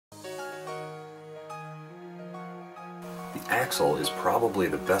The axle is probably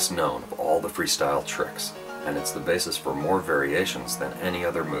the best known of all the freestyle tricks, and it's the basis for more variations than any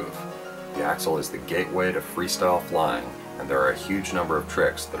other move. The axle is the gateway to freestyle flying, and there are a huge number of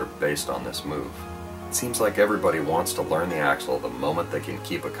tricks that are based on this move. It seems like everybody wants to learn the axle the moment they can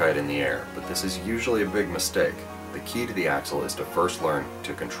keep a kite in the air, but this is usually a big mistake. The key to the axle is to first learn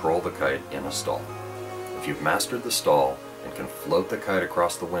to control the kite in a stall. If you've mastered the stall and can float the kite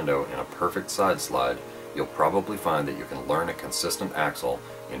across the window in a perfect side slide, you'll probably find that you can learn a consistent axle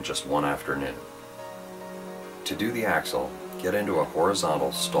in just one afternoon. To do the axle, get into a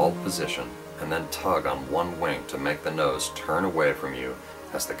horizontal stalled position and then tug on one wing to make the nose turn away from you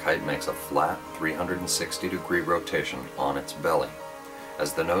as the kite makes a flat 360-degree rotation on its belly.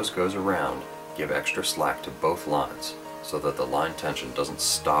 As the nose goes around, give extra slack to both lines so that the line tension doesn't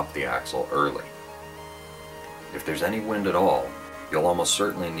stop the axle early. If there's any wind at all, you'll almost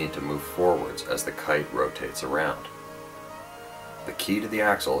certainly need to move forwards as the kite rotates around. The key to the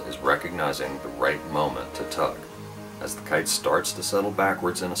axle is recognizing the right moment to tug. As the kite starts to settle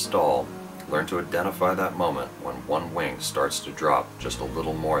backwards in a stall, learn to identify that moment when one wing starts to drop just a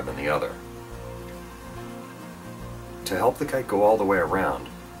little more than the other. To help the kite go all the way around,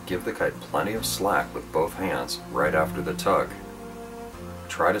 give the kite plenty of slack with both hands right after the tug.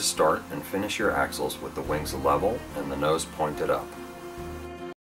 Try to start and finish your axles with the wings level and the nose pointed up.